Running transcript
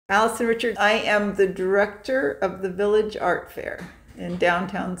Allison Richards. I am the director of the Village Art Fair in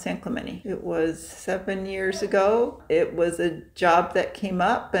downtown San Clemente. It was 7 years ago. It was a job that came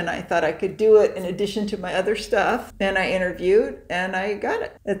up and I thought I could do it in addition to my other stuff. And I interviewed and I got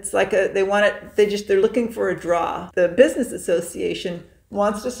it. It's like they're looking for a draw. The business association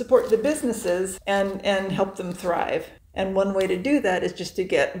wants to support the businesses and help them thrive. And one way to do that is just to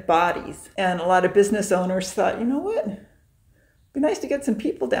get bodies. And a lot of business owners thought, you know what? It'd be nice to get some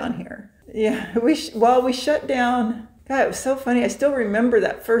people down here. Yeah, while we shut down, God, it was so funny. I still remember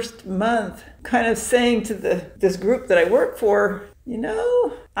that first month kind of saying to this group that I work for, I don't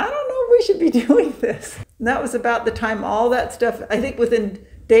know if we should be doing this. And that was about the time all that stuff, I think within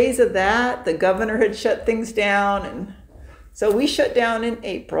days of that, the governor had shut things down. And so we shut down in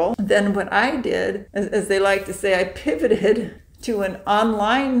April. Then what I did, as they like to say, I pivoted to an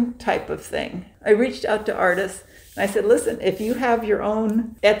online type of thing. I reached out to artists and I said, listen, if you have your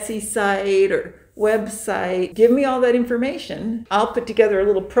own Etsy site or website, give me all that information. I'll put together a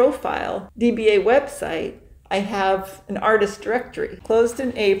little profile, DBA website. I have an artist directory. Closed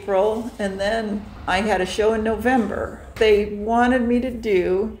in April, and then I had a show in November. They wanted me to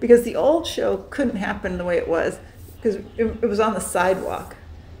do, because the old show couldn't happen the way it was, because it was on the sidewalk,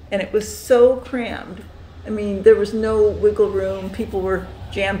 and it was so crammed. I mean, there was no wiggle room. People were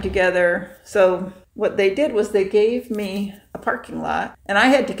jammed together. So what they did was they gave me a parking lot, and I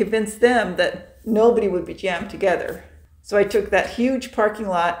had to convince them that nobody would be jammed together. So I took that huge parking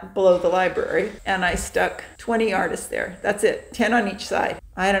lot below the library and I stuck 20 artists there. That's it, 10 on each side.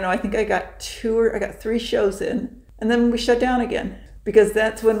 I don't know, I think I got 3 shows in, and then we shut down again because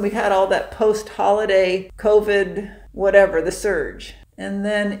that's when we had all that post-holiday COVID, whatever, the surge. And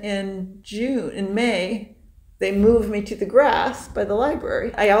then in May, they moved me to the grass by the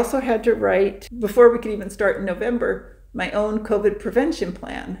library. I also had to write, before we could even start in November, my own COVID prevention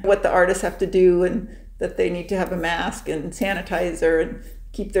plan, what the artists have to do and that they need to have a mask and sanitizer and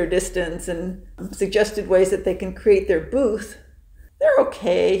keep their distance, and suggested ways that they can create their booth. They're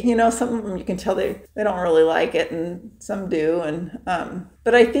okay. Some of them you can tell they don't really like it and some do.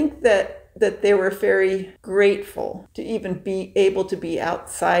 But I think that they were very grateful to even be able to be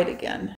outside again.